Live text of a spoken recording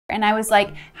And I was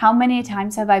like, how many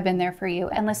times have I been there for you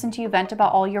and listened to you vent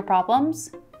about all your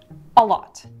problems? A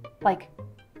lot. Like,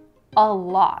 a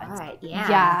lot. God,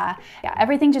 yeah. Yeah,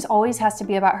 everything just always has to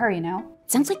be about her, you know?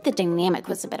 Sounds like the dynamic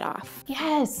was a bit off.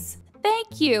 Yes.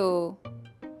 Thank you.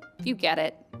 You get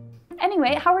it.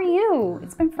 Anyway, how are you?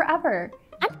 It's been forever.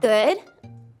 I'm good.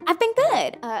 I've been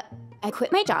good. I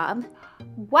quit my job.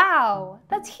 Wow,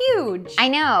 that's huge. I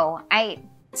know. I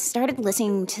started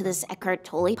listening to this Eckhart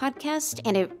Tolle podcast,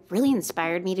 and it really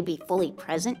inspired me to be fully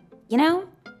present, you know?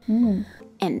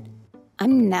 And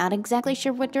I'm not exactly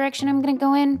sure what direction I'm gonna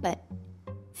go in, but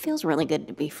it feels really good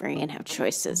to be free and have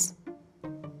choices.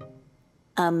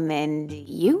 And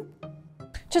you?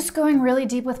 Just going really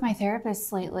deep with my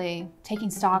therapist lately, taking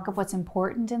stock of what's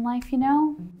important in life, you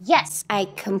know? Yes, I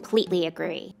completely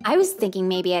agree. I was thinking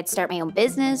maybe I'd start my own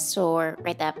business or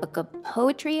write that book of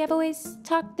poetry I've always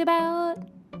talked about.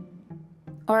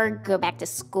 Or go back to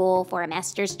school for a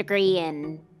master's degree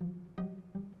in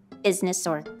business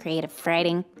or creative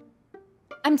writing.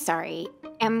 I'm sorry,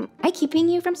 am I keeping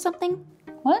you from something?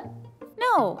 What?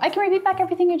 No, I can repeat back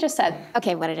everything you just said.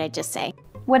 Okay, what did I just say?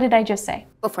 What did I just say?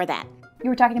 Before that. You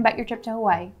were talking about your trip to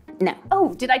Hawaii. No.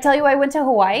 Oh, did I tell you I went to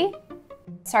Hawaii?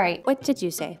 Sorry. What did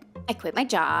you say? I quit my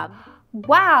job.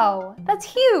 Wow, that's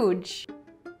huge.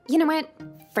 You know what?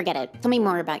 Forget it. Tell me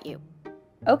more about you.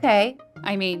 Okay.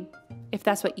 I mean, if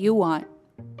that's what you want.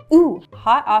 Ooh,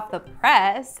 hot off the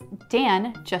press,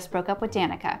 Dan just broke up with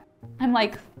Danica. I'm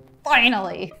like,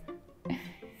 finally.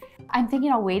 I'm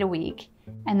thinking I'll wait a week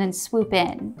and then swoop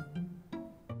in.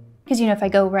 Because, you know, if I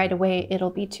go right away, it'll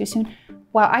be too soon.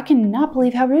 Wow, I cannot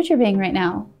believe how rude you're being right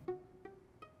now.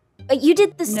 But you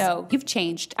did this. No, you've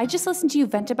changed. I just listened to you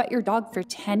vent about your dog for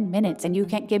 10 minutes and you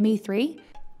can't give me 3?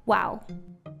 Wow.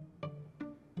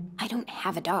 I don't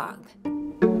have a dog.